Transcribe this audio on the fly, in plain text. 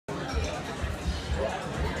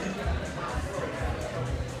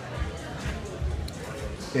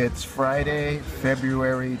It's Friday,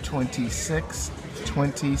 February 26,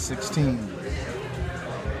 2016.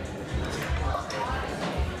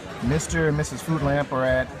 Mr. and Mrs. Food Lamp are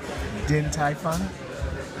at Din Tai Fung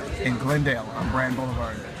in Glendale on Brand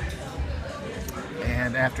Boulevard.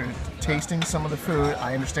 And after tasting some of the food,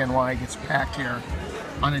 I understand why it gets packed here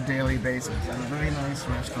on a daily basis. It's a very nice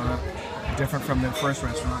restaurant, different from the first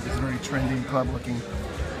restaurant. It's very trendy and club looking.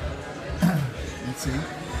 Let's see.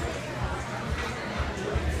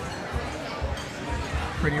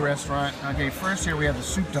 Pretty restaurant. Okay, first here we have the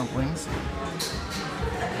soup dumplings.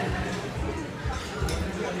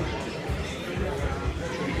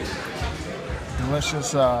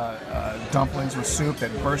 Delicious dumplings with soup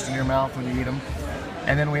that burst in your mouth when you eat them.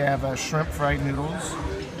 And then we have shrimp fried noodles.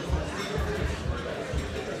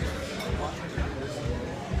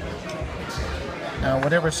 Now,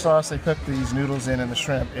 whatever sauce they cook these noodles in and the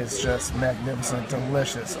shrimp is just magnificent,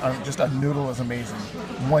 delicious. Just a noodle is amazing.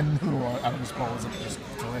 One noodle out of this bowl is just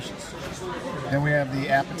delicious. Then we have the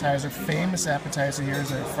appetizer. Famous appetizer here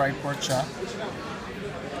is a fried pork chop.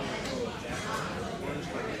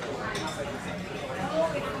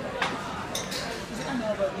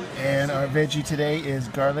 And our veggie today is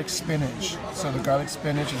garlic spinach. So the garlic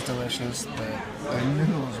spinach is delicious. The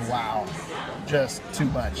noodles, wow, just too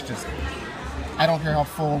much. I don't care how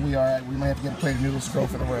full we are, we might have to get a plate of noodles to go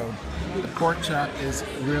for the road. The pork chop is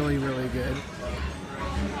really, really good.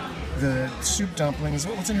 The soup dumplings,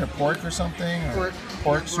 what's in here, pork or something?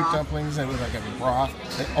 Pork soup dumplings, and with like a broth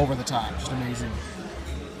over the top, just amazing.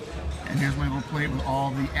 And here's my little plate with all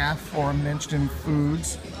the aforementioned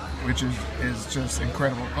foods, which is just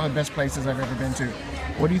incredible. One of the best places I've ever been to.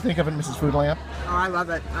 What do you think of it, Mrs. Food Lamp? Oh, I love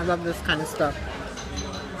it. I love this kind of stuff.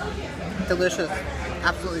 Delicious.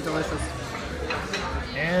 Absolutely delicious.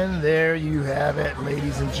 And there you have it,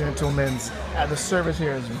 ladies and gentlemen. The service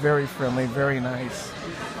here is very friendly, very nice,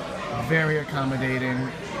 very accommodating.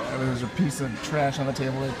 If there's a piece of trash on the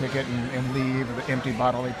table, they pick it and leave. Or the empty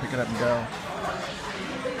bottle, they pick it up and go.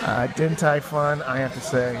 Din Tai Fung, I have to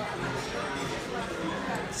say,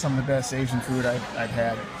 some of the best Asian food I've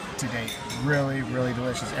had to date. Really, really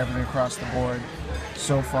delicious. Everything across the board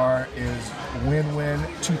so far is win-win,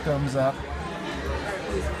 2 thumbs up.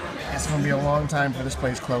 It's going to be a long time before this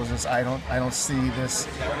place closes. I don't see this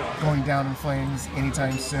going down in flames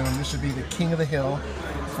anytime soon. This should be the king of the hill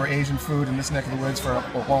for Asian food in this neck of the woods for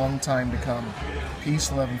a long time to come. Peace,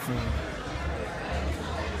 love, and food.